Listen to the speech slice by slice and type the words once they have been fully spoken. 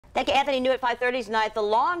Thank you, Anthony. New at 5:30 tonight. The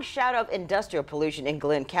long shadow of industrial pollution in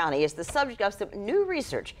Glynn County is the subject of some new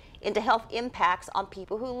research into health impacts on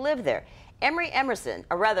people who live there. Emory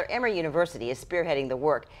University is spearheading the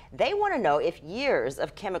work. They want to know if years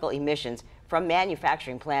of chemical emissions from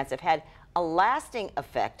manufacturing plants have had a lasting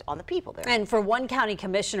effect on the people there. And for one county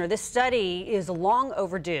commissioner, this study is long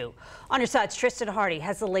overdue. On your side's Tristan Hardy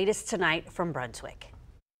has the latest tonight from Brunswick.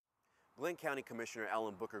 Glynn County Commissioner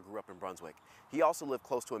Alan Booker grew up in Brunswick. He also lived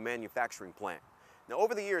close to a manufacturing plant. Now,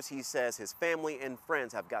 over the years, he says his family and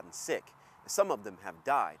friends have gotten sick. Some of them have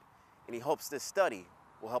died, and he hopes this study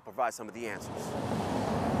will help provide some of the answers.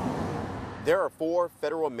 There are 4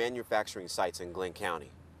 federal manufacturing sites in Glynn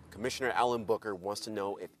County. Commissioner Alan Booker wants to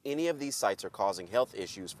know if any of these sites are causing health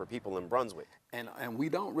issues for people in Brunswick. And we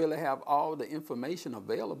don't really have all the information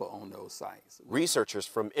available on those sites. Researchers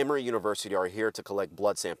from Emory University are here to collect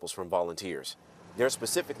blood samples from volunteers. They're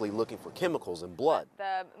specifically looking for chemicals in blood.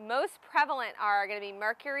 The most prevalent are going to be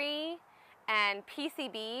mercury and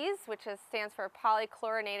PCBs, which stands for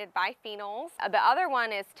polychlorinated biphenyls. The other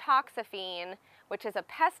one is toxaphene, which is a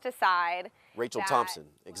pesticide. Rachel Thompson,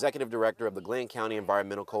 Executive Director of the Glynn County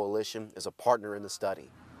Environmental Coalition, is a partner in the study.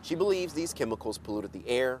 She believes these chemicals polluted the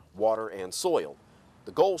air, water, and soil.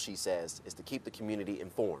 The goal, she says, is to keep the community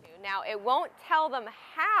informed. Now, it won't tell them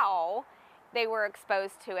how they were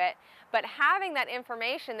exposed to it, but having that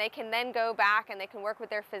information, they can then go back and they can work with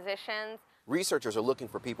their physicians. Researchers are looking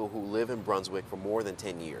for people who live in Brunswick for more than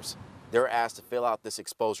 10 years. They're asked to fill out this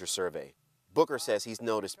exposure survey. Booker says he's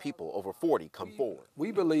noticed people over 40 come forward.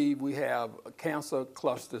 We believe we have cancer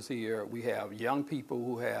clusters here. We have young people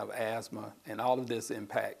who have asthma, and all of this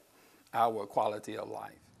impact our quality of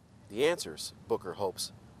life. The answers, Booker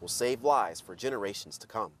hopes, will save lives for generations to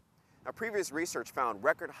come. Now, previous research found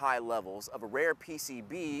record high levels of a rare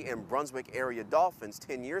PCB in Brunswick area dolphins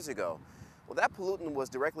 10 years ago. Well, that pollutant was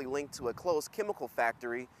directly linked to a closed chemical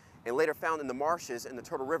factory and later found in the marshes in the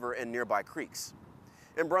Turtle River and nearby creeks.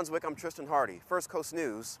 In Brunswick, I'm Tristan Hardy, First Coast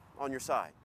News, on your side.